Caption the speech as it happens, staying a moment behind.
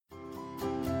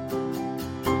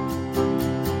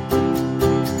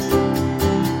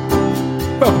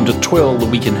Welcome to Twill, the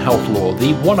Week in Health Law,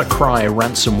 the WannaCry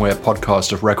ransomware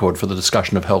podcast of record for the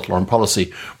discussion of health law and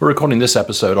policy. We're recording this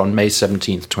episode on May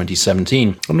 17th,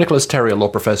 2017. I'm Nicholas Terry, a law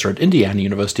professor at Indiana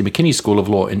University McKinney School of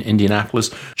Law in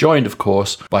Indianapolis, joined, of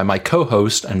course, by my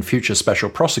co-host and future special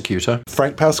prosecutor,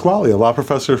 Frank Pasquale, a law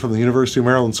professor from the University of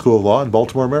Maryland School of Law in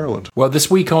Baltimore, Maryland. Well,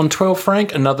 this week on Twill,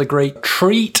 Frank, another great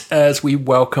treat as we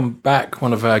welcome back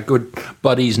one of our good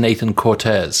buddies, Nathan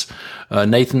Cortez.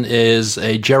 Nathan is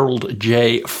a Gerald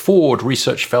J. Ford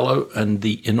Research Fellow and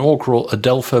the inaugural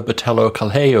Adelpha Botelho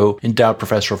Callejo Endowed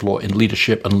Professor of Law in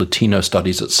Leadership and Latino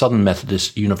Studies at Southern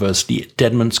Methodist University at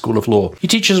Dedman School of Law. He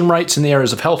teaches and writes in the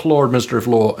areas of health law, administrative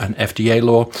law, and FDA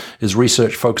law. His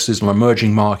research focuses on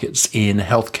emerging markets in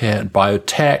healthcare and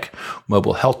biotech,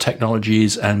 mobile health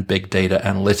technologies, and big data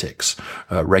analytics,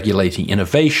 regulating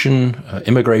innovation,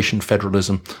 immigration,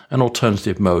 federalism, and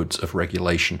alternative modes of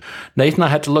regulation. Nathan, I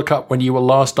had to look up when you were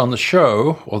last on the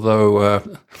show, although,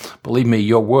 believe me,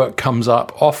 your work comes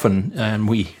up often, and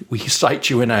we cite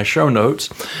you in our show notes.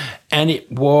 And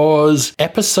it was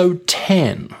episode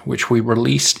 10, which we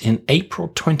released in April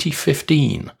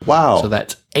 2015. Wow. So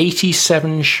that's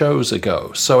 87 shows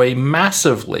ago. So a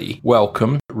massively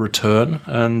welcome return,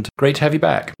 and great to have you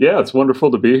back. Yeah, it's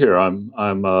wonderful to be here.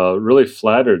 I'm really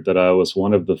flattered that I was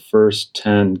one of the first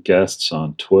 10 guests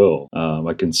on Twill.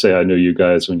 I can say I knew you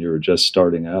guys when you were just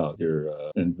starting out.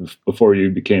 And before you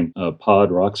became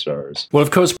pod rock stars. Well,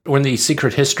 of course, when the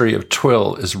secret history of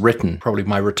Twill is written, probably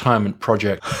my retirement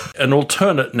project, an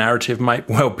alternate narrative might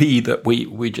well be that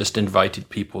we just invited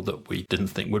people that we didn't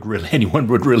think anyone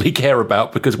would really care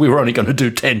about, because we were only going to do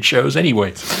 10 shows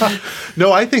anyway.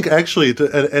 No, I think actually,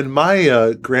 and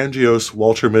my grandiose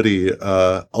Walter Mitty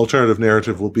alternative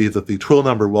narrative will be that the Twill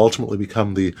number will ultimately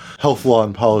become the health law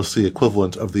and policy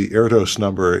equivalent of the Erdos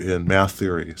number in math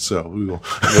theory. So we will,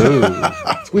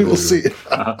 we will see.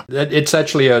 It's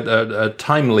actually a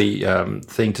timely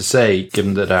thing to say,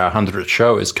 given that our 100th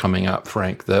show is coming up,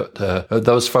 Frank, that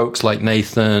those folks like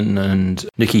Nathan and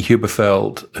Nikki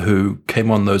Huberfeld, who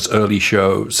came on those early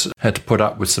shows, had to put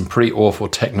up with some pretty awful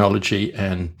technology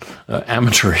and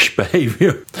amateurish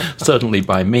behavior, certainly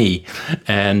by me,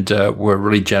 and were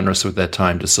really generous with their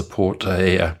time to support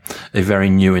a very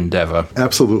new endeavor.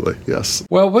 Absolutely, yes.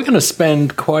 Well, we're going to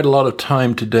spend quite a lot of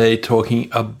time today talking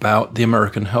about the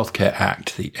American Healthcare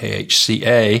Act, the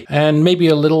AHCA, and maybe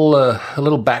a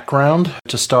little background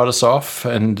to start us off.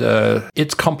 And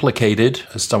it's complicated,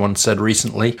 as someone said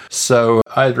recently. So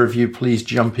either of you please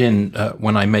jump in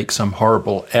when I make some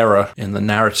horrible error in the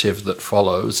narrative that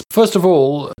follows. First of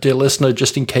all, dear listener,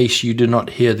 just in case you do not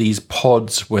hear these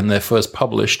pods when they're first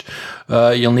published,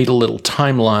 you'll need a little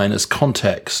timeline as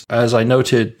context. As I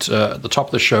noted at the top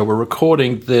of the show, we're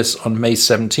recording this on May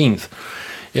 17th.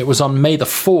 It was on May the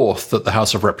 4th that the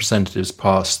House of Representatives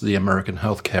passed the American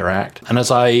Healthcare Act. And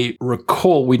as I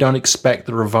recall, we don't expect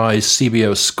the revised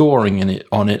CBO scoring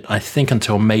on it, I think,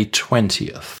 until May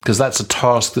 20th, because that's a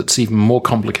task that's even more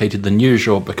complicated than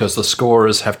usual, because the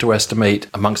scorers have to estimate,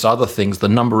 amongst other things, the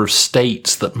number of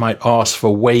states that might ask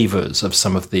for waivers of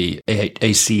some of the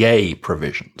ACA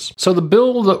provisions. So the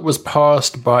bill that was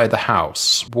passed by the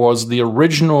House was the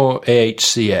original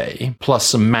AHCA plus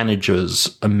some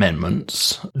managers'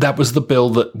 amendments. That was the bill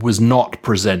that was not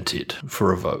presented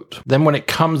for a vote. Then when it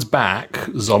comes back,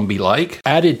 zombie-like,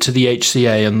 added to the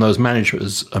HCA and those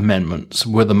managers' amendments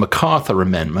were the MacArthur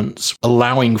amendments,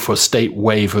 allowing for state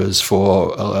waivers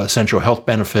for essential health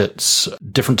benefits,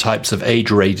 different types of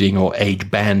age rating or age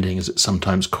banding, as it's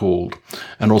sometimes called,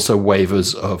 and also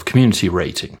waivers of community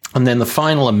rating. And then the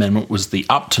final amendment was the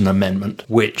Upton Amendment,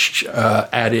 which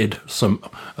added some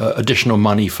additional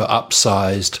money for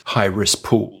upsized high-risk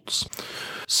pools.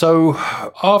 So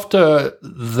after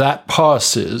that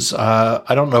passes,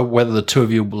 I don't know whether the two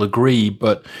of you will agree,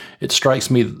 but it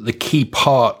strikes me that the key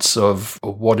parts of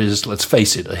what is, let's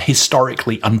face it, a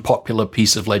historically unpopular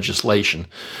piece of legislation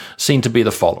seem to be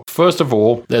the following. First of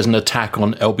all, there's an attack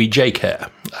on LBJ care.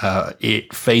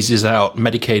 It phases out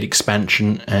Medicaid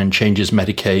expansion and changes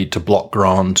Medicaid to block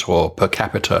grant or per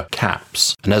capita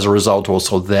caps. And as a result,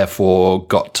 also therefore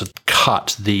got to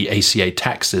cut the ACA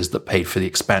taxes that paid for the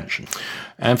expansion.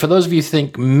 And for those of you who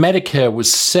think Medicare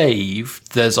was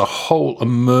saved, there's a whole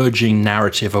emerging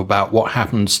narrative about what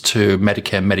happens to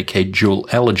Medicare, Medicaid dual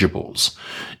eligibles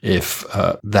if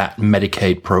that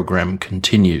Medicaid program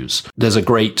continues. There's a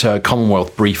great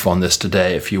Commonwealth brief brief on this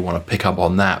today if you want to pick up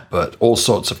on that, but all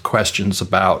sorts of questions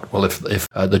about, well, if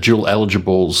the dual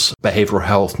eligibles, behavioral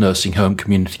health, nursing home,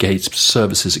 community-based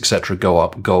services, etc.,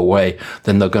 go away,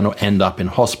 then they're going to end up in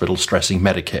hospital stressing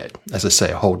Medicaid. As I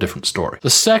say, a whole different story. The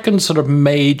second sort of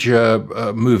major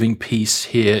moving piece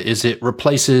here is it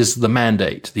replaces the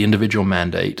mandate, the individual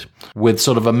mandate, with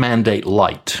sort of a mandate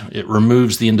light. It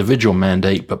removes the individual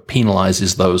mandate but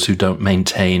penalizes those who don't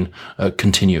maintain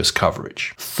continuous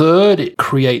coverage. Third, it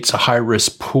creates a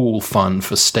high-risk pool fund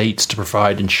for states to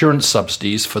provide insurance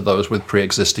subsidies for those with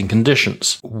pre-existing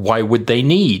conditions. Why would they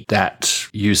need that,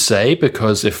 you say?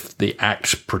 Because if the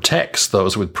Act protects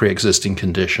those with pre-existing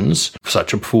conditions,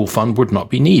 such a pool fund would not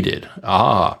be needed.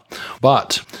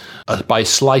 But by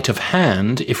sleight of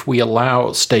hand, if we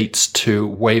allow states to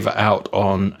waver out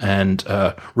on and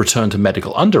return to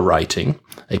medical underwriting,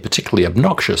 a particularly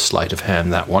obnoxious sleight of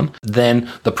hand, that one,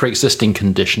 then the pre-existing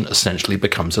condition essentially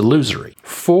becomes illusory.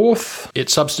 Fourth, it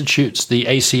substitutes the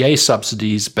ACA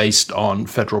subsidies based on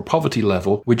federal poverty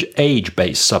level with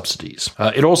age-based subsidies.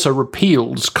 It also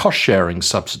repeals cost-sharing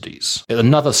subsidies.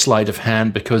 Another sleight of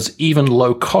hand, because even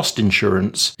low-cost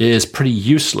insurance is pretty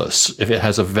useless if it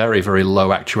has a very, very low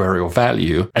actuarial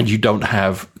value and you don't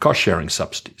have cost-sharing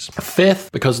subsidies.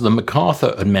 Fifth, because of the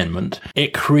MacArthur Amendment,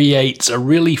 it creates a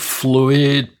really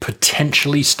fluid,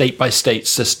 potentially state-by-state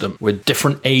system with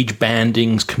different age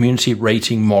bandings, community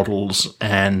rating models,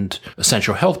 and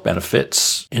essential health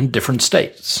benefits in different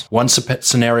states. One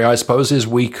scenario, I suppose, is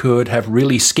we could have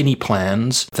really skinny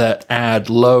plans that add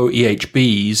low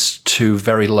EHBs to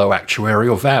very low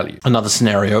actuarial value. Another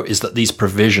scenario is that these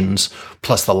provisions,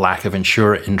 plus the lack of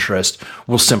insurer interest,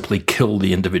 will simply kill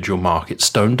the individual market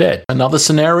stone dead. Another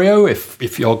scenario,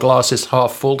 if your glass is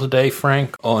half full today,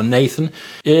 Frank or Nathan,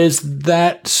 is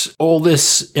that all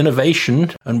this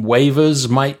innovation and waivers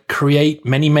might create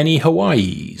many, many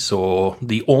Hawaiis or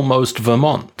the almost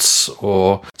Vermonts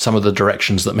or some of the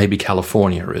directions that maybe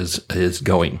California is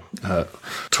going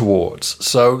towards.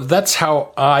 So that's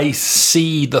how I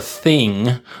see the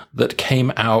thing that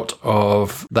came out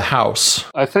of the House.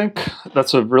 I think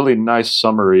that's a really nice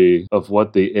summary of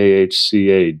what the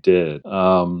AHCA did.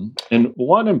 And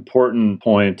one important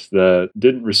point that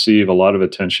didn't receive a lot of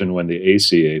attention when the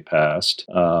ACA passed,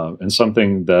 and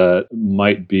something that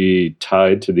might be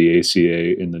tied to the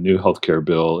ACA in the new healthcare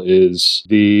bill, is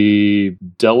the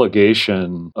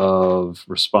delegation of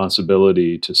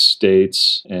responsibility to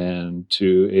states and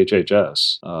to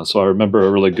HHS. So I remember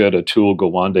a really good Atul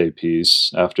Gawande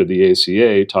piece after the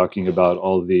ACA talking about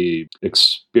all the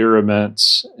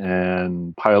experiments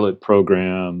and pilot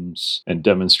programs and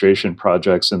demonstration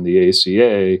projects in the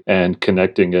ACA and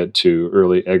connecting it to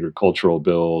early agricultural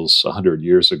bills 100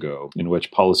 years ago, in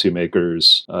which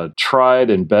policymakers tried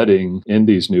embedding in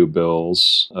these new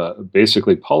bills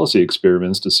basically policy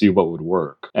experiments to see what would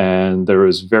work. And there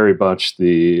was very much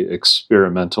the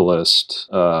experimentalist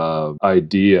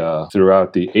idea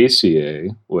throughout the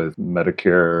ACA with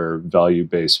Medicare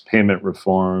value-based payment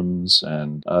reforms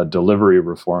and delivery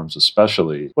reforms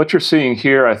especially. What you're seeing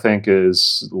here, I think,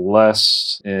 is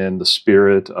less in the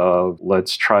spirit of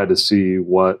let's try to see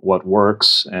what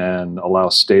works and allow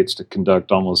states to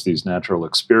conduct almost these natural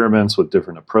experiments with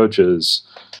different approaches,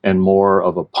 and more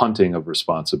of a punting of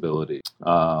responsibility.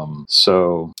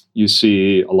 So you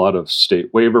see a lot of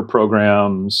state waiver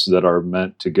programs that are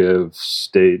meant to give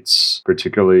states,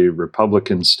 particularly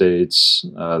Republican states,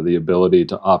 the ability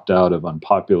to opt out of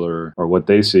unpopular, or what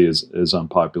they see as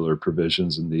unpopular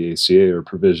provisions in the ACA, or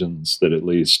provisions that at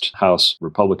least House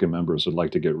Republican members would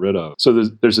like to get rid of. So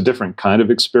there's a different kind of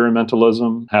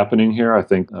experimentalism happening here. I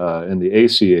think in the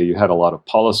ACA, you had a lot of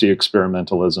policy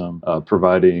experimentalism,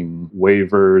 providing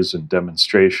waivers and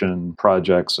demonstration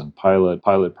projects and pilot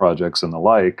projects and the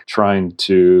like, trying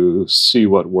to see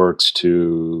what works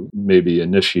to maybe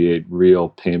initiate real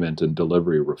payment and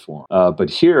delivery reform. But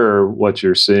here, what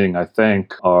you're seeing, I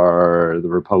think, are the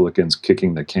Republicans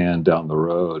kicking the can down the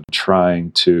road,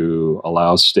 trying to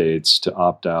allow states to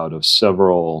opt out of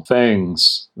several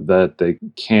things that they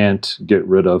can't get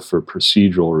rid of for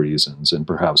procedural reasons and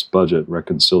perhaps budget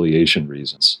reconciliation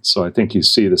reasons. So I think you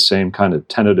see the same kind of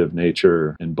tentative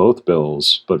nature in both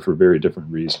bills, but for very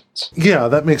different reasons. Yeah,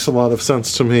 that makes a lot of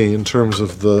sense to me in terms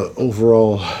of the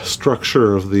overall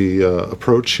structure of the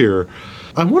approach here.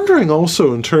 I'm wondering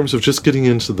also, in terms of just getting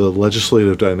into the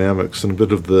legislative dynamics and a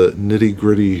bit of the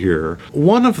nitty-gritty here,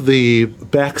 one of the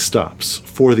backstops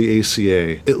for the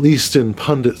ACA, at least in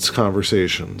pundits'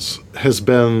 conversations, has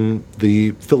been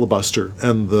the filibuster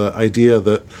and the idea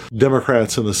that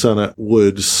Democrats in the Senate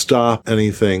would stop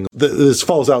anything. This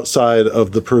falls outside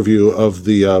of the purview of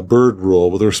the Byrd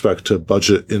rule with respect to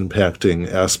budget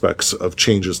impacting aspects of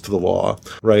changes to the law,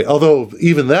 right? Although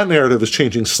even that narrative is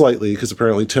changing slightly because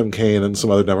apparently Tim Kaine and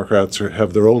some other Democrats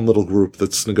have their own little group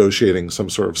that's negotiating some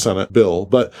sort of Senate bill.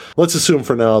 But let's assume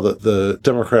for now that the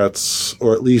Democrats,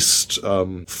 or at least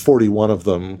 41 of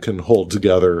them, can hold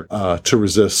together to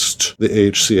resist the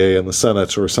AHCA in the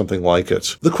Senate or something like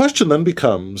it. The question then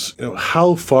becomes,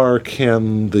 how far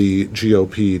can the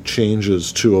GOP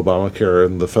changes to Obamacare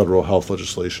and the federal health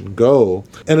legislation go?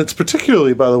 And it's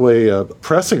particularly, by the way,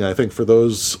 pressing, I think, for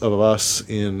those of us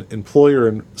in employer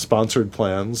and sponsored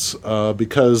plans,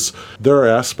 because there are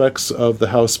aspects of the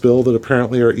House bill that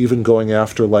apparently are even going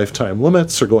after lifetime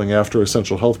limits or going after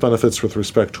essential health benefits with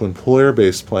respect to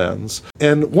employer-based plans.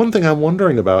 And one thing I'm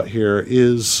wondering about here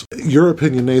is your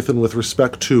opinion, Nathan, with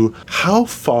respect to how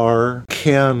far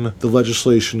can the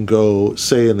legislation go,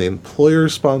 say, in the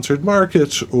employer-sponsored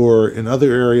market or in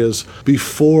other areas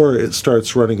before it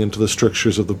starts running into the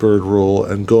strictures of the Byrd rule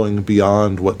and going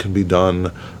beyond what can be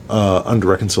done under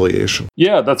reconciliation?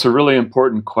 Yeah, that's a really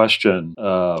important question,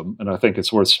 and I think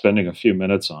it's worth spending a few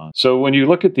minutes on. So when you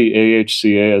look at the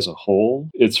AHCA as a whole,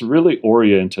 it's really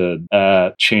oriented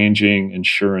at changing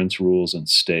insurance rules in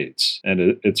states,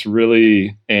 and it's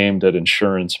really aimed at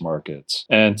insurance markets.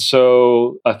 And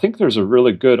so I think there's a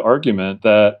really good argument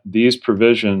that these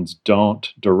provisions don't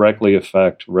directly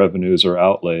affect revenues or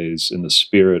outlays in the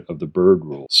spirit of the Byrd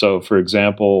rule. So, for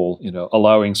example,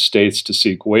 allowing states to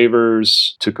seek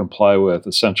waivers to comply with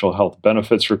essential health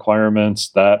benefits requirements,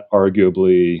 that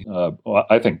arguably,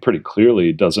 I think pretty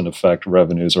clearly doesn't affect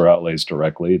revenues or outlays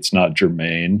directly. It's not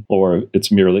germane, or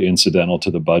it's merely incidental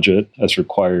to the budget as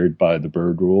required by the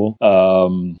Byrd rule.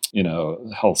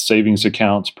 Health savings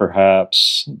accounts,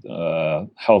 perhaps,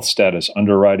 health status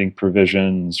underwriting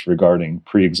provisions regarding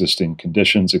pre-existing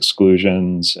conditions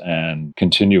exclusions and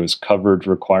continuous coverage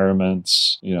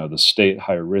requirements, the state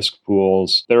high-risk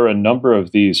pools. There are a number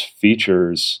of these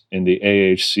features in the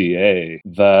AHCA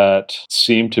that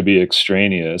seem to be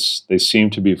extraneous. They seem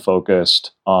to be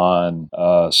focused on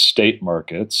state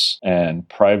markets and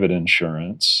private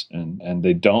insurance, and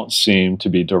they don't seem to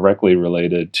be directly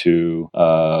related to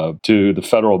the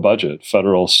federal budget,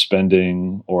 federal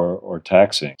spending or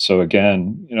taxing. So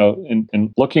again,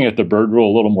 in looking at the Byrd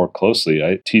rule a little more closely,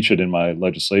 I teach it in my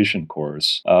legislation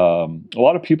course. A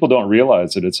lot of people don't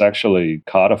realize that it's actually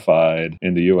codified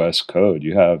in the U.S. Code.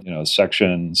 You have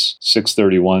sections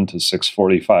 631 to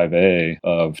 645A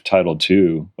of Title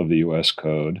II of the U.S.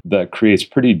 Code that creates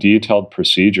pretty detailed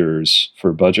procedures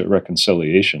for budget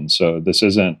reconciliation. So this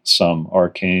isn't some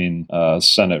arcane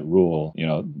Senate rule.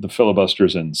 The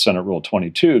filibuster's in Senate Rule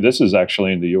 22. This is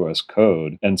actually in the U.S.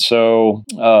 Code. And so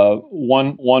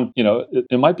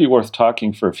it might be worth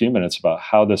talking for a few minutes about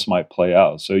how this might play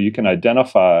out. So you can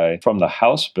identify from the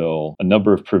House bill a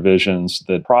number of provisions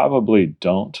that probably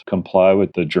don't comply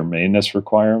with the germaneness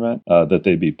requirement, that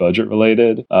they be budget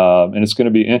related. And it's going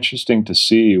to be interesting to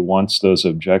see once those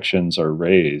objections are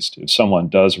raised, if someone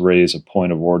does raise a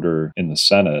point of order in the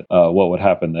Senate, what would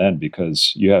happen then?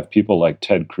 Because you have people like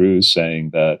Ted Cruz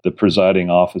saying that the presiding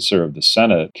officer of the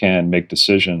Senate can make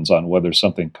decisions on whether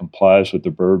something complies with the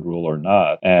Byrd rule or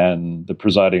not. And the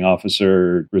presiding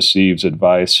officer receives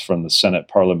advice from the Senate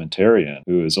parliamentarian,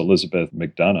 who is Elizabeth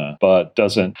McDonough, but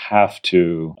doesn't have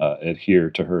to adhere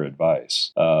to her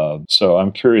advice. So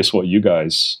I'm curious what you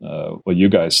guys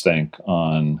think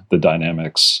on the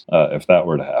dynamics if that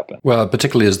were to happen. Well,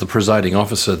 particularly as the presiding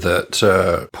officer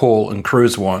that Paul and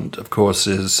Cruz want, of course,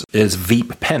 is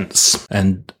Veep Pence,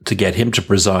 and to get him to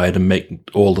preside and make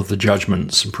all of the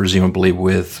judgments, presumably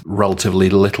with relatively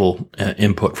little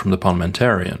input from the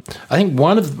parliamentarian. I think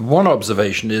one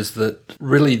observation is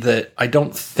that I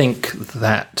don't think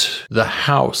that the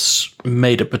House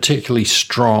made a particularly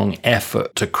strong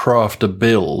effort to craft a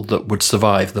bill that would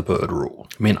survive the Byrd rule.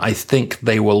 I mean, I think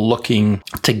they were looking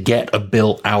to get a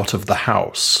bill out of the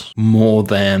House more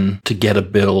than to get a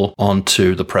bill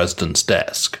onto the president's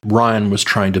desk. Ryan was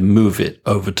trying to move it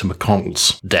over to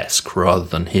McConnell's desk rather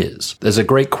than his. There's a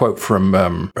great quote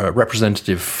from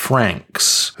Representative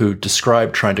Franks, who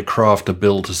described trying to craft a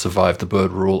bill to survive the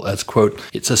Byrd rule as, quote,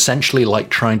 "It's essentially like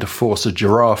trying to force a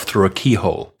giraffe through a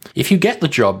keyhole. If you get the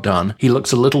job done, he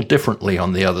looks a little differently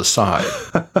on the other side."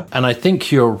 And I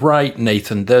think you're right,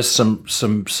 Nathan. There's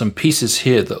some pieces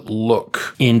here that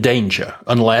look in danger,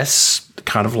 unless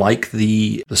kind of like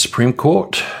the Supreme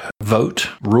Court vote.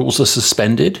 Rules are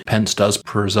suspended. Pence does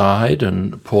preside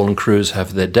and Paul and Cruz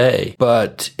have their day.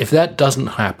 But if that doesn't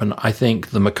happen, I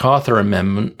think the MacArthur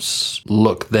amendments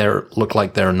look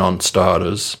like they're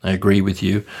non-starters. I agree with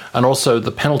you. And also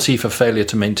the penalty for failure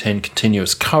to maintain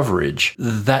continuous coverage,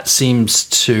 that seems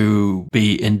to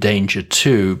be in danger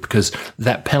too, because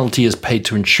that penalty is paid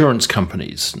to insurance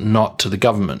companies, not to the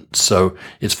government. So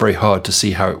it's very hard to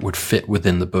see how it would fit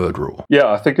within the Byrd rule.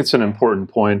 Yeah, I think it's an important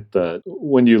point that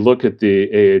when you look at the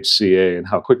AHCA and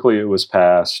how quickly it was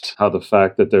passed, how the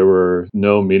fact that there were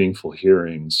no meaningful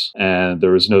hearings and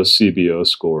there was no CBO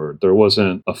score, there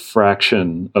wasn't a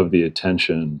fraction of the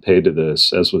attention paid to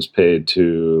this as was paid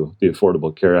to the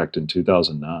Affordable Care Act in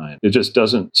 2009. It just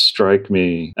doesn't strike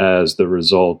me as the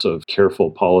result of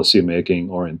careful policymaking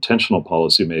or intentional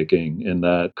policymaking in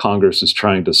that Congress is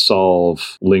trying to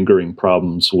solve lingering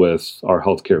problems with our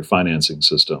healthcare financing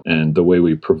system and the way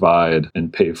we provide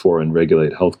and pay for and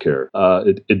regulate healthcare.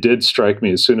 It did strike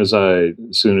me as soon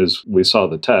as we saw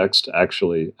the text,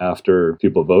 actually, after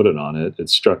people voted on it, it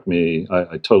struck me,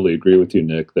 I totally agree with you,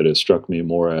 Nick, that it struck me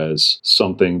more as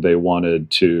something they wanted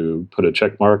to put a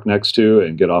check mark next to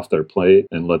and get off their plate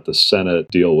and let the Senate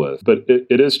deal with. But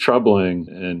it is troubling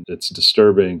and it's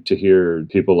disturbing to hear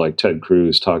people like Ted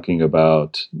Cruz talking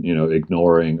about,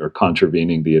 ignoring or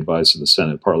contravening the advice of the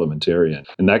Senate parliamentarian.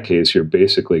 In that case, you're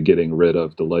basically getting rid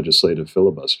of the legislative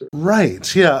filibuster.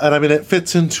 Right, yeah. And I mean, it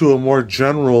fits into a more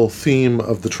general theme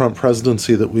of the Trump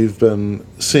presidency that we've been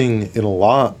seeing in a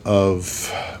lot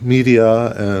of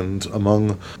media and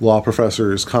among law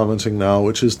professors commenting now,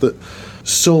 which is that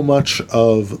so much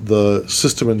of the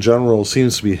system in general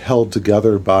seems to be held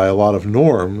together by a lot of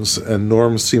norms, and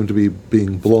norms seem to be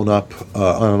being blown up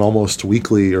on an almost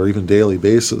weekly or even daily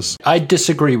basis. I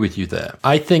disagree with you there.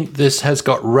 I think this has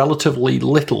got relatively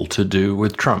little to do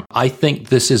with Trump. I think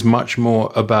this is much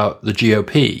more about the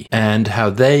GOP and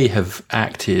how they have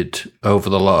acted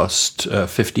over the last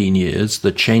 15 years,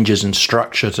 the changes in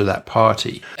structure to that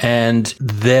party, and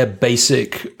their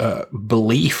basic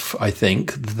belief, I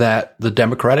think, that the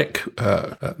Democratic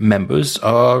members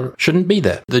shouldn't be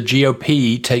there. The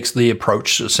GOP takes the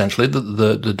approach, essentially, that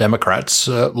the Democrats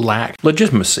lack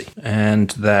legitimacy and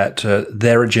that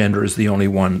their agenda is the only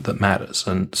one that matters.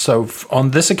 And so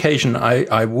on this occasion,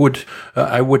 I would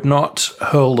not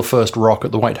hurl the first rock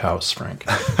at the White House, Frank.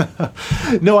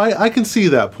 No, I can see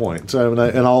that point. I mean,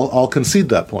 I'll concede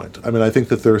that point. I mean, I think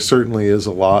that there certainly is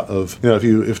a lot of,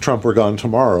 if Trump were gone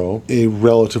tomorrow, a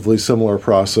relatively similar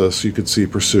process you could see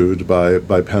pursued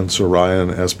by Pence or Ryan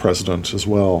as president as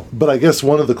well. But I guess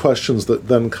one of the questions that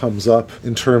then comes up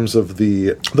in terms of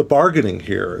the bargaining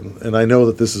here, and I know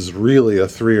that this is really a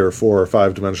 3 or 4 or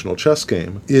 5 dimensional chess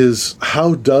game, is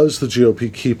how does the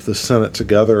GOP keep the Senate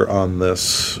together on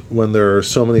this when there are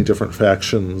so many different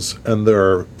factions and there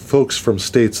are folks from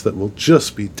states that will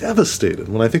just be devastated?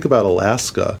 When I think about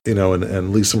Alaska,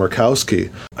 and Lisa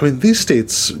Murkowski, I mean, these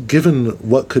states, given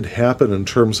what could happen in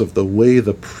terms of the way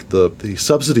the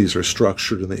subsidies are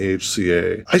structured in the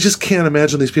AHCA, I just can't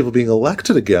imagine these people being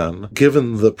elected again,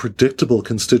 given the predictable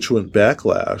constituent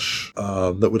backlash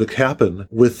that would happen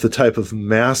with the type of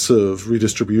massive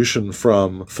redistribution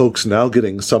from folks now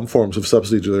getting some forms of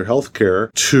subsidy to their health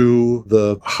care to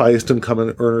the highest income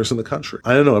earners in the country.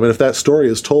 I don't know. I mean, if that story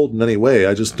is told in any way,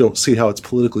 I just don't see how it's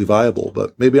politically viable,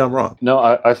 but maybe I'm wrong. No,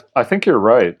 I think you're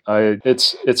right.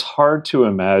 It's hard to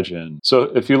imagine. So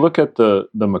if you look at the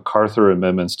MacArthur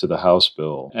amendments to the House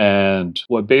bill and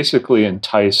what basically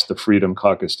enticed the Freedom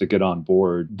Caucus to get on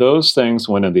board, those things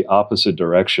went in the opposite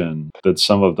direction that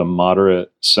some of the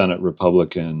moderate Senate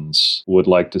Republicans would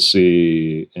like to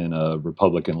see in a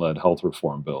Republican-led health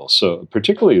reform bill. So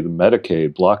particularly the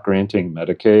Medicaid, block granting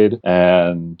Medicaid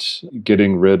and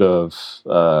getting rid of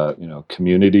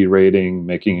community rating,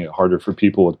 making it harder for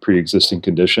people with pre-existing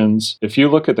conditions. If you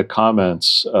look at the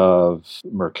comments of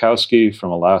Murkowski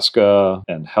from Alaska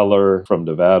and Heller from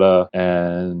Nevada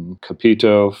and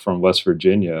Capito from West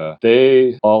Virginia,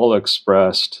 they all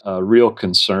expressed real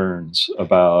concerns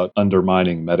about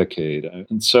undermining Medicaid.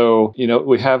 And so,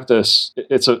 we have this,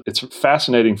 it's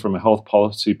fascinating from a health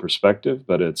policy perspective,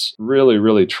 but it's really,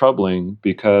 really troubling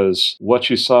because what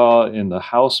you saw in the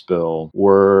House bill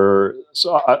were,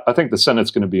 so I think the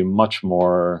Senate's going to be much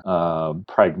more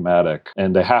pragmatic,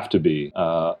 and they have to be,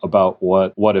 about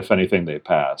what, if anything, they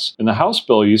pass. In the House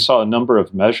bill, you saw a number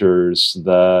of measures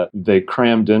that they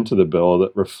crammed into the bill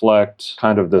that reflect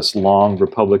kind of this long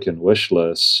Republican wish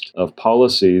list of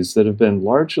policies that have been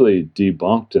largely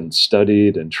debunked and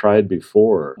studied and tried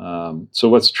before. So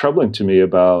what's troubling to me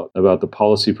about the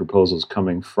policy proposals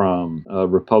coming from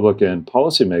Republican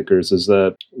policymakers is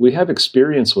that we have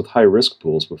experience with high-risk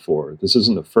pools before. This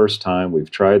isn't the first time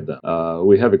we've tried them.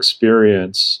 We have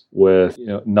experience with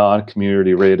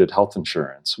non-community rated health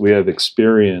insurance. We have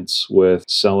experience with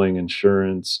selling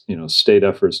insurance, state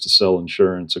efforts to sell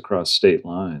insurance across state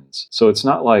lines. So it's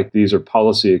not like these are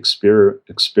policy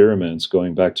experiments,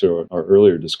 going back to our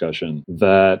earlier discussion,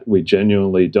 that we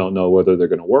genuinely don't know whether they're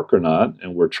going to work or not,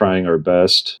 and we're trying our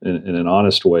best in an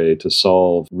honest way to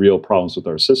solve real problems with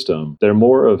our system. They're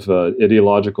more of an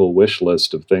ideological wish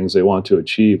list of things they want to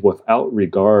achieve without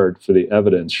regard for the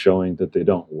evidence showing that they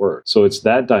don't work. So it's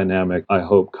that dynamic, I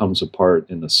hope, comes apart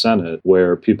in the Senate,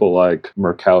 where people like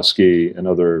Murkowski and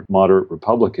other moderate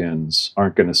Republicans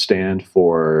aren't going to stand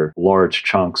for large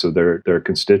chunks of their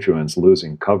constituents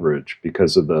losing coverage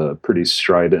because of the pretty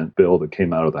strident bill that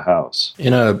came out of the House.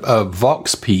 In a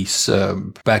Vox piece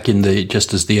back in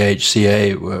just as the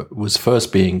AHCA was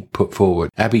first being put forward,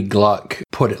 Abby Gluck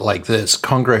put it like this: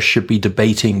 Congress should be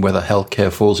debating whether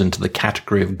healthcare falls into the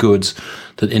category of goods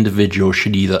that individuals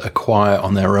should either acquire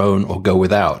on their own or go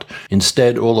without.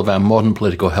 Instead, all of our modern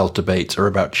political health debates are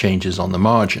about changes on the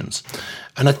margins.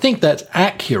 And I think that's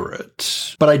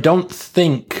accurate, but I don't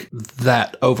think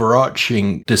that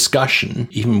overarching discussion,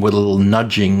 even with a little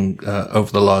nudging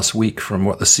over the last week from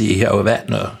what the CEO of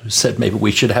Aetna said, maybe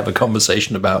we should have a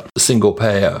conversation about single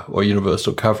payer or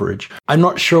universal coverage. I'm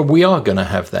not sure we are going to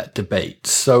have that debate.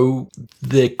 So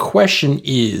the question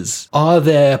is, are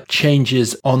there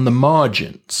changes on the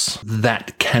margins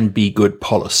that can be good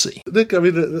policy? Nick, I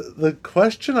mean, the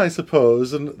question, I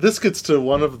suppose, and this gets to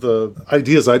one of the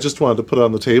ideas I just wanted to put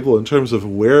on the table in terms of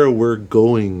where we're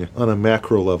going on a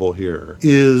macro level here,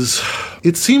 is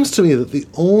it seems to me that the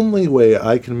only way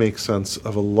I can make sense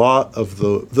of a lot of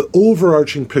the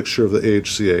overarching picture of the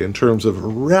AHCA in terms of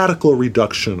radical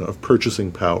reduction of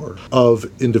purchasing power of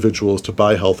individuals to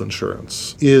buy health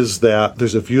insurance is that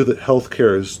there's a view that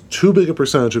healthcare is too big a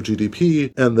percentage of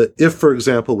GDP, and that if, for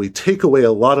example, we take away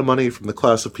a lot of money from the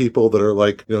class of people that are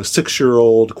like,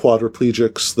 6-year-old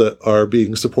quadriplegics that are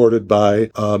being supported by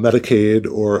Medicaid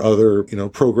or other,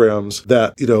 programs,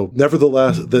 that,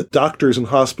 nevertheless, that doctors and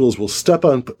hospitals will step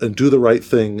up and do the right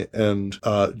thing and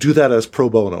do that as pro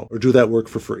bono or do that work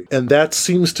for free. And that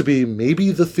seems to be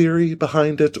maybe the theory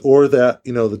behind it, or that,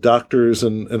 the doctors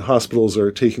and hospitals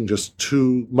are taking just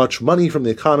too much money from the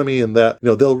economy, and that,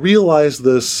 they'll realize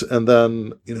this and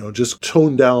then, just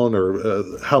tone down or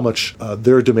how much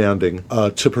they're demanding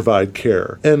to provide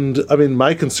care. And I mean,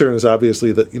 my concern is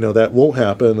obviously that, that won't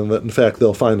happen, and that in fact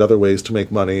they'll find other ways to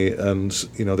make money. And,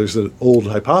 there's an old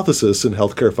hypothesis in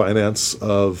healthcare finance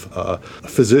of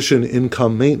physician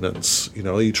income maintenance.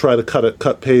 You try to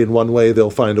cut pay in one way, they'll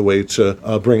find a way to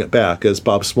bring it back, as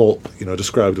Bob Smolt,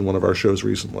 described in one of our shows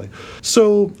recently.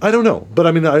 So I don't know, but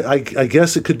I mean, I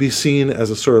guess it could be seen as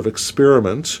a sort of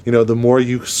experiment. The more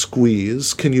you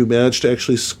squeeze, can you manage to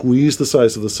actually squeeze the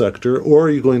size of the sector, or are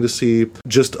you going to see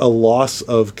just a loss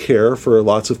of care for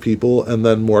lots of people and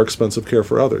then more expensive care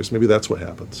for others? Maybe that's what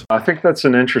happens. I think that's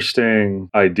an interesting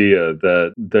idea,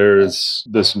 that there's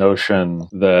this notion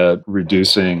that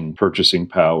reducing purchasing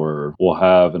power will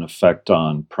have an effect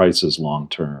on prices long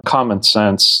term. Common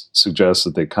sense suggests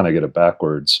that they kind of get it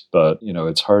backwards, but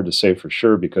it's hard to say for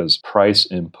sure because price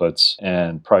inputs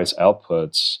and price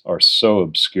outputs are so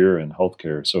obscure in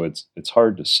healthcare. So it's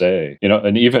hard to say.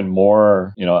 And even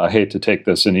more, I hate to take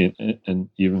this in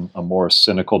even a more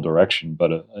cynical direction,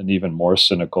 but an even more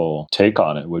cynical take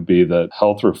on it would be that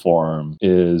health reform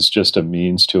is just a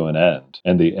means to an end,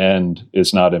 and the end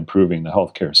is not improving the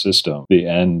healthcare system. The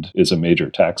end is a major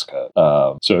tax cut.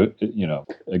 So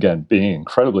again, being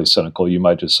incredibly cynical, you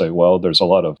might just say, well, there's a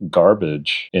lot of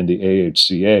garbage in the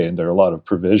AHCA, and there are a lot of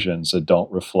provisions that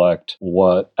don't reflect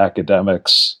what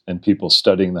academics and people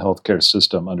studying the healthcare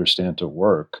system understand to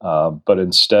work. But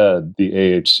instead, the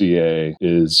AHCA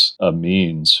is a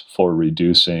means for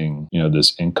reducing,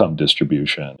 this income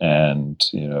distribution and,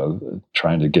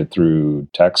 trying to get through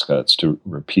tax cuts to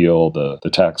repeal the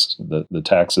taxes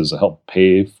that help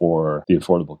pay for the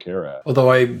Affordable Care Act.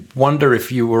 Although I wonder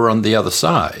if you were on the other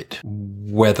side,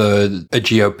 whether a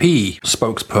GOP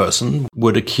spokesperson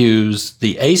would accuse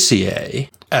the ACA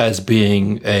as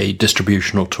being a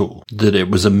distributional tool, that it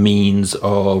was a means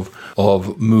of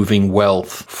moving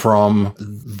wealth from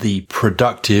the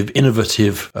productive,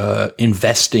 innovative,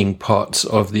 investing parts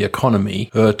of the economy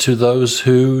to those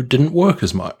who didn't work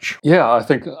as much. Yeah, I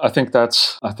think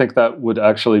that would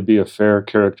actually be a fair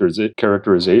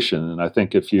characterization. And I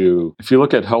think if you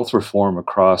look at health reform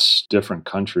across different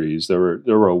countries, there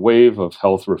were a wave of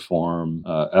health reform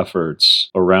efforts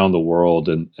around the world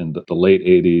in the late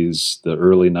 80s, the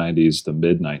early 90s, the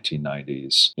mid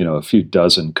 1990s. A few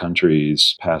dozen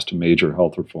countries passed major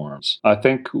health reforms. I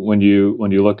think when you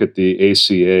look at the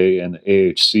ACA and the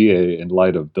AHCA in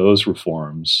light of those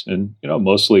reforms, and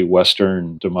mostly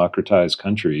Western democratized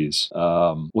countries,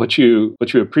 what you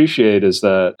appreciate is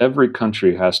that every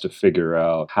country has to figure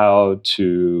out how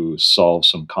to solve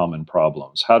some common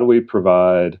problems. How do we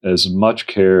provide as much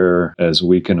care as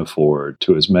we can afford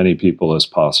to as many people as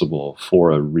possible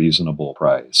for a reasonable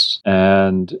price?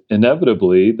 And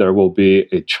inevitably, there will be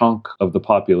a chunk of the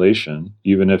population,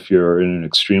 even if you're in an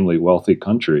extremely wealthy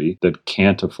country, that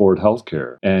can't afford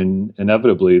healthcare. And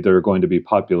inevitably, there are going to be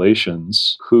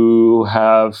populations who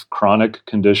have chronic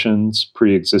conditions,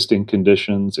 pre-existing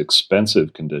conditions,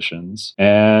 expensive conditions.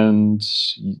 And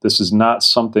this is not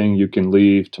something you can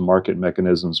leave to market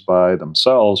mechanisms by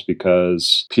themselves,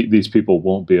 because these people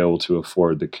won't be able to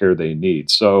afford the care they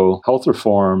need. So health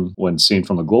reform, when seen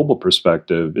from a global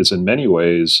perspective, is in many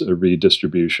ways a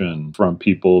redistribution from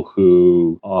people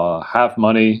who have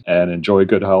money and enjoy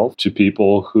good health to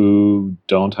people who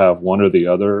don't have one or the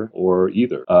other or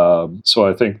either. So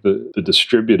I think the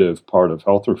distributive part of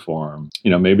health reform,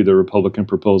 maybe the Republican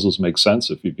proposals make sense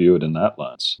if you view it in that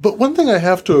lens. But one thing I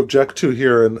have to object to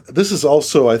here, and this is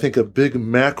also, I think, a big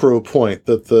macro point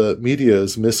that the media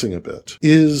is missing a bit,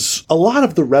 is a lot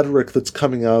of the rhetoric that's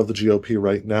coming out of the GOP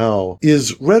right now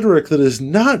is rhetoric that is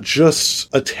not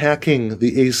just attacking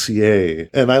the ACA.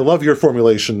 And I love your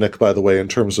formulation, Nick, by the way, in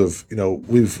terms of,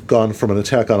 we've gone from an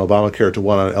attack on Obamacare to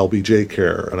one on LBJ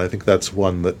care. And I think that's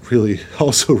one that really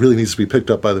needs to be picked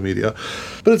up by the media.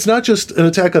 But it's not just an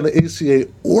attack on the ACA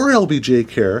or LBJ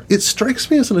care. It strikes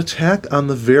me as an attack on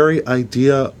the very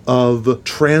idea of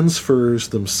transfers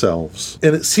themselves.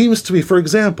 And it seems to me, for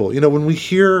example, when we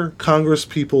hear Congress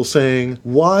people saying,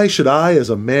 why should I as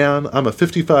a man, I'm a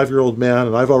 55-year-old man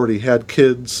and I've already had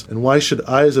kids, and why should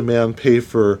I as a man pay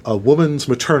for a woman's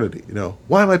maternity?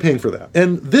 Why am I paying for that?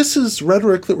 And this is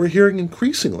rhetoric that we're hearing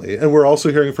increasingly. And we're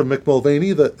also hearing from Mick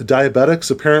Mulvaney that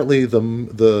diabetics, apparently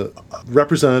the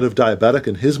representative diabetic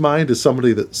in his mind is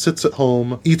somebody that sits at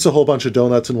home, eats a whole bunch of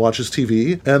donuts and watches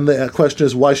TV. And the question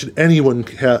is, why should anyone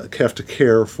have to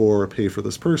care for or pay for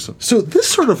this person? So this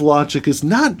sort of logic is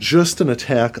not just an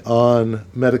attack on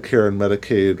Medicare and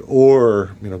Medicaid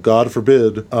or, God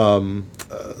forbid,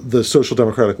 the social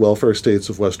democratic welfare states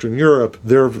of Western Europe,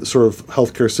 their sort of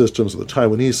healthcare systems, or the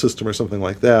Taiwanese system or something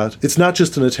like that. It's not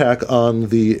just an attack on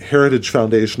the Heritage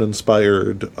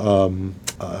Foundation-inspired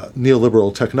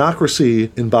neoliberal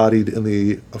technocracy embodied in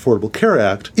the Affordable Care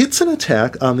Act. It's an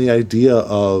attack on the idea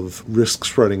of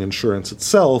risk-spreading insurance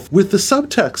itself, with the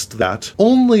subtext that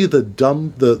only the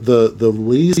dumb, the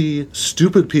lazy,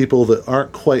 stupid people that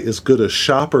aren't quite as good a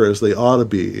shopper as they ought to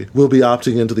be will be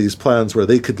opting into these plans where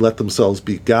they could let themselves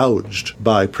be gouged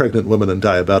by pregnant women and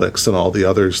diabetics and all the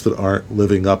others that aren't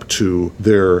living up to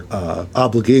their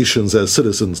obligations as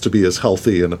citizens to be as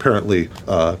healthy and apparently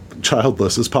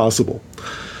childless as possible.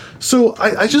 So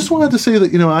I just wanted to say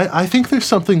that, I think there's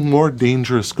something more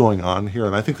dangerous going on here.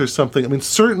 And I think there's something,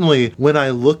 certainly when I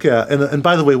look at, and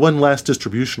by the way, one last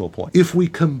distributional point. If we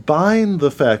combine the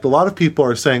fact, a lot of people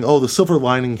are saying, the silver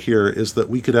lining here is that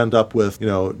we could end up with,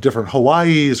 different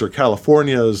Hawaiis or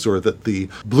Californias, or that the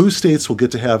blue states will get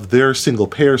to have their single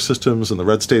payer systems and the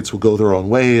red states will go their own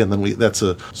way. And then that's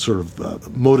a sort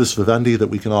of modus vivendi that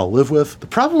we can all live with. The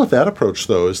problem with that approach,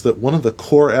 though, is that one of the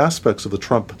core aspects of the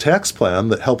Trump tax plan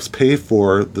that helps pay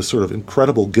for the sort of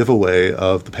incredible giveaway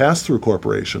of the pass-through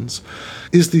corporations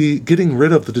is the getting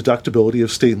rid of the deductibility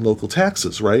of state and local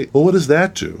taxes, right? Well, what does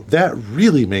that do? That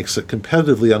really makes it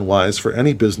competitively unwise for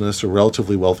any business or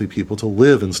relatively wealthy people to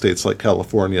live in states like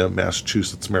California,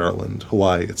 Massachusetts, Maryland,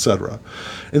 Hawaii, etc.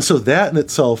 And so that in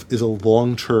itself is a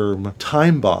long-term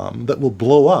time bomb that will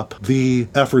blow up the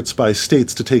efforts by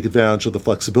states to take advantage of the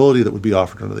flexibility that would be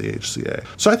offered under the HCA.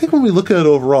 So I think when we look at it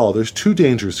overall, there's two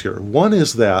dangers here. One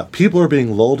is that people are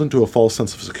being lulled into a false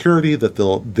sense of security that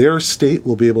their state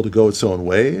will be able to go its own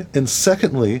way. And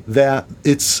secondly, that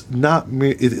it's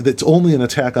only an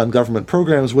attack on government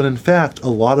programs when in fact a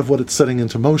lot of what it's setting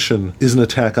into motion is an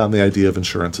attack on the idea of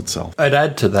insurance itself. I'd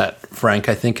add to that Frank,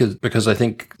 I think, is because I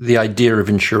think the idea of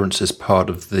insurance is part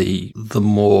of the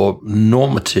more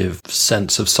normative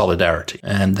sense of solidarity,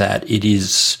 and that it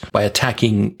is, by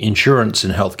attacking insurance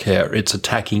in healthcare, it's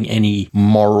attacking any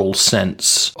moral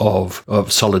sense of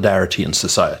solidarity in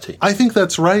society. I think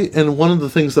that's right. And one of the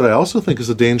things that I also think is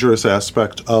a dangerous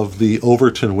aspect of the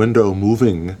Overton window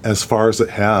moving as far as it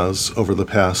has over the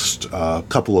past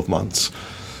couple of months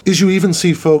is you even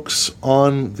see folks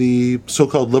on the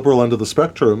so-called liberal end of the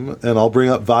spectrum, and I'll bring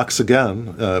up Vox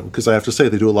again, because I have to say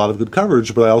they do a lot of good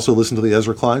coverage, but I also listen to the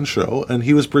Ezra Klein show, and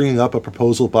he was bringing up a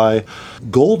proposal by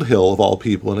Goldhill, of all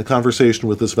people, in a conversation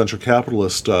with this venture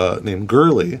capitalist named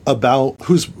Gurley, about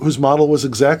whose model was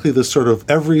exactly this sort of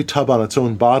every tub on its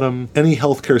own bottom, any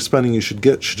healthcare spending you should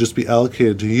get should just be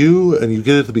allocated to you, and you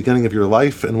get it at the beginning of your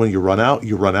life, and when you run out,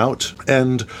 you run out.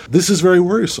 And this is very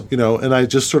worrisome, and I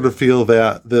just sort of feel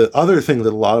that the other thing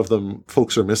that a lot of them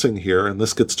folks are missing here, and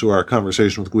this gets to our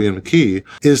conversation with Gwian McKee,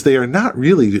 is they are not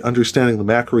really understanding the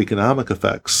macroeconomic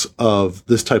effects of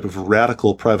this type of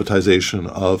radical privatization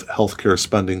of healthcare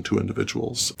spending to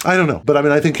individuals. I don't know. But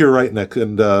I think you're right, Nick,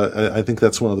 and I think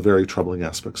that's one of the very troubling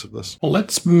aspects of this. Well,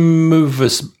 let's move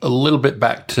us a little bit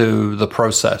back to the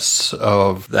process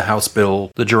of the House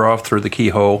bill, the giraffe through the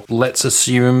keyhole. Let's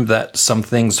assume that some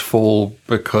things fall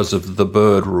because of the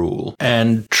Byrd rule,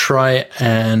 and try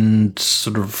and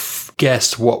sort of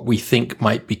guess what we think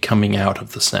might be coming out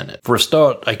of the Senate. For a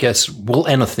start, I guess, will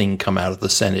anything come out of the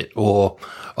Senate, or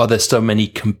are there so many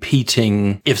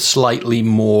competing, if slightly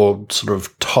more sort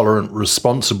of tolerant,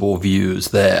 responsible views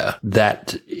there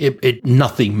that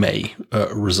nothing may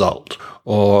result?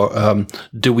 Or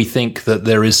do we think that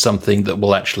there is something that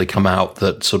will actually come out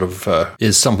that sort of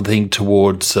is something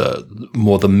towards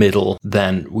more the middle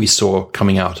than we saw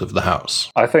coming out of the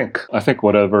House? I think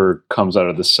whatever comes out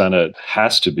of the Senate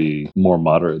has to be more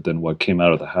moderate than what came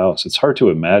out of the House. It's hard to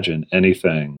imagine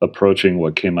anything approaching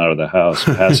what came out of the House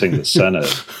passing the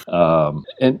Senate.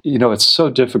 And it's so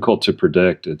difficult to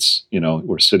predict. It's,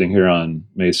 we're sitting here on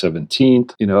May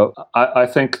 17th. I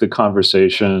think the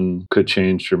conversation could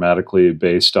change dramatically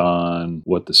based on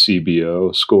what the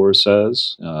CBO score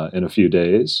says in a few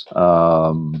days.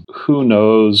 Who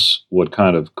knows what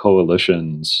kind of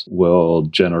coalitions will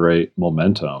generate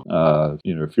momentum?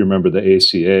 If you remember the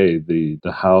ACA,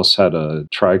 the House had a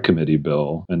tri-committee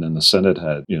bill, and then the Senate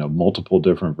had, multiple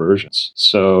different versions.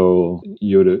 So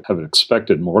you would have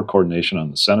expected more coordination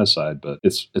on the Senate side, but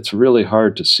it's really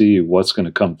hard to see what's going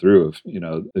to come through.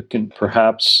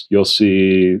 Perhaps you'll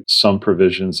see some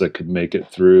provisions that could make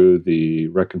it through the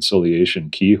reconciliation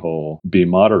keyhole be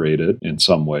moderated in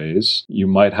some ways. You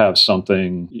might have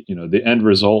something, the end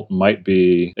result might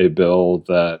be a bill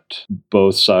that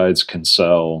both sides can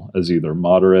sell as either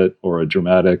moderate or a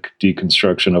dramatic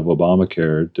deconstruction of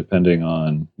Obamacare, depending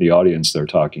on the audience they're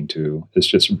talking to. It's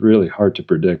just really hard to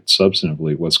predict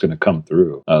substantively what's going to come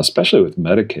through, especially with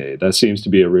Medicaid. That seems to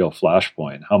be a real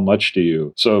flashpoint. How much do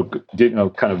you,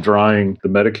 kind of drawing the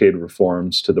Medicaid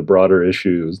reforms to the broader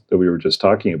issues that we were just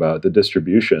talking about, the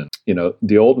distribution.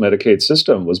 The old Medicaid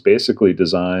system was basically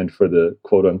designed for the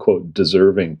quote unquote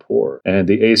deserving poor. And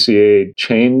the ACA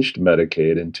changed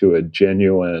Medicaid into a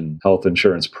genuine health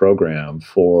insurance program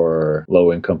for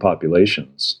low income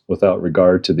populations without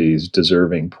regard to these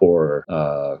deserving poor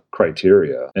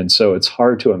criteria. And so it's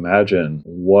hard to imagine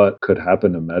what could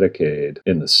happen to Medicaid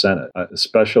in the Senate,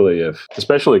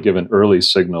 especially given early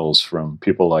signals from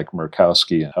people like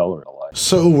Murkowski and Heller alike.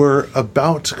 So we're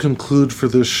about to conclude for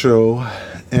this show,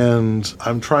 and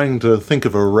I'm trying to think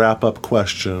of a wrap-up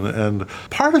question, and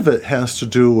part of it has to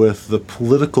do with the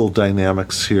political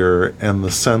dynamics here and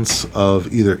the sense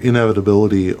of either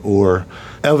inevitability or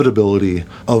evitability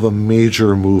of a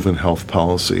major move in health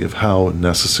policy, of how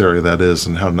necessary that is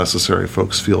and how necessary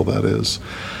folks feel that is.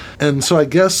 And so I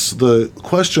guess the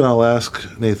question I'll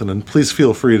ask, Nathan, and please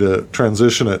feel free to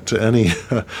transition it to any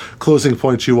closing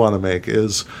points you want to make,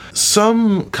 is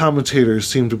some commentators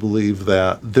seem to believe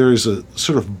that there's a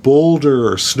sort of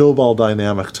boulder or snowball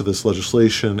dynamic to this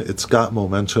legislation. It's got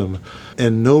momentum,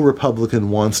 and no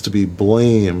Republican wants to be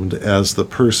blamed as the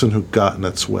person who got in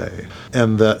its way.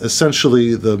 And that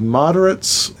essentially the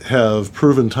moderates have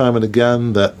proven time and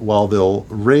again that while they'll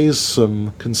raise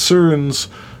some concerns,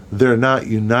 they're not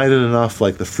united enough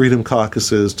like the Freedom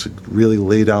Caucus is to really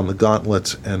lay down the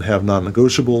gauntlet and have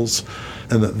non-negotiables,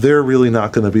 and that they're really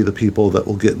not going to be the people that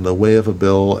will get in the way of a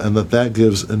bill, and that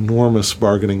gives enormous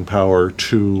bargaining power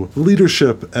to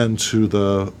leadership and to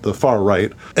the far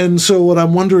right. And so what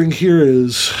I'm wondering here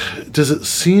is, does it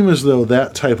seem as though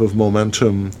that type of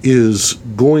momentum is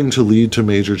going to lead to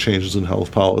major changes in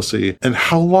health policy? And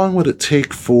how long would it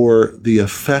take for the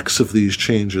effects of these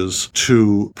changes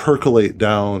to percolate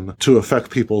down to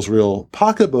affect people's real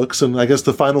pocketbooks? And I guess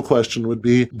the final question would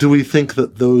be, do we think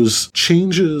that those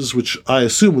changes, which I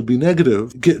assume would be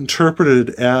negative, get interpreted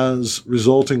as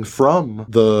resulting from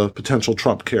the potential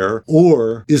Trump care?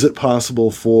 Or is it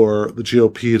possible for the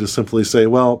GOP to simply say,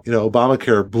 well,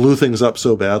 Obamacare blew things up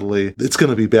so badly, it's going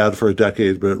to be bad for a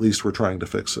decade, but at least we're trying to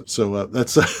fix it. So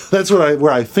that's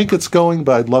where I think it's going,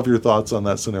 but I'd love your thoughts on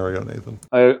that scenario, Nathan.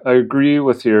 I agree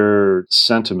with your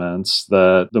sentiments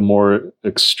that the more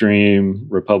extreme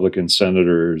Republican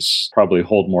senators probably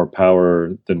hold more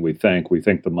power than we think. We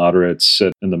think the moderates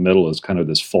sit in the middle as kind of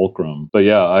this fulcrum. But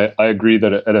yeah, I agree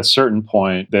that at a certain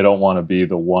point, they don't want to be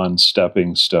the one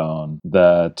stepping stone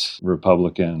that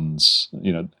Republicans,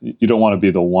 you don't want to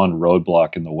be the one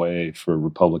roadblock in the way for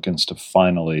Republicans to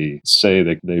finally say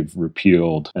that they've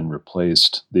repealed and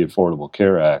replaced the Affordable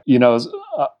Care Act.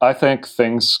 I think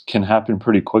things can happen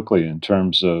pretty quickly in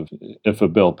terms of if a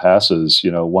bill passes.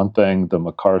 One thing the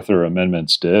MacArthur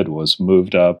amendments did was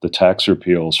moved up the tax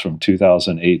repeals from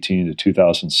 2018 to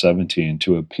 2017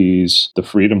 to appease the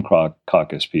Freedom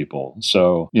Caucus people.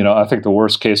 So, I think the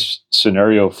worst case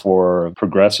scenario for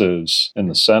progressives in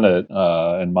the Senate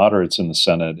and moderates in the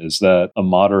Senate is that a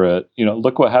moderate,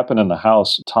 look what happened in the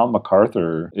House. Tom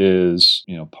MacArthur is,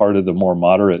 part of the more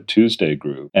moderate Tuesday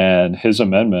group, and his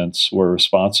amendments were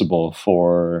responsible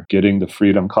for getting the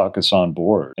Freedom Caucus on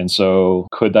board. And so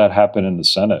could that happen in the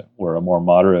Senate where a more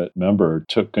moderate member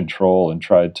took control and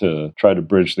tried to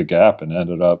bridge the gap and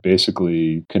ended up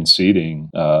basically conceding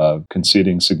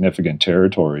significant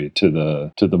territory to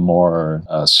the more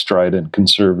strident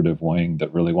conservative wing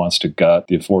that really wants to gut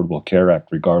the Affordable Care Act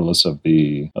regardless of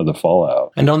the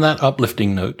fallout. And on that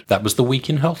uplifting note, that was the week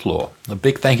in health law. A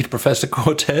big thank you to Professor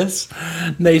Cortez.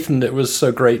 Nathan, it was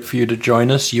so great for you to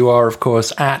join us. You are, of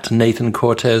course, at Nathan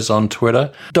Cortez on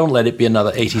Twitter. Don't let it be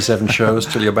another 87 shows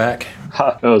till you're back.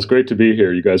 It was great to be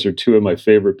here. You guys are two of my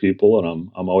favorite people,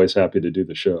 and I'm always happy to do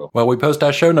the show. Well, we post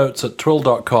our show notes at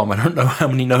twill.com. I don't know how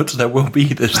many notes there will be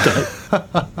this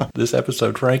time, this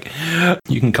episode, Frank.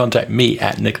 You can contact me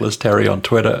at Nicholas Terry on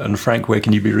Twitter. And Frank, where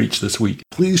can you be reached this week?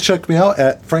 Please check me out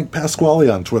at Frank Pasquale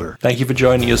on Twitter. Thank you for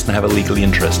joining us, and have a legally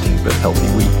interesting but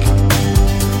healthy week.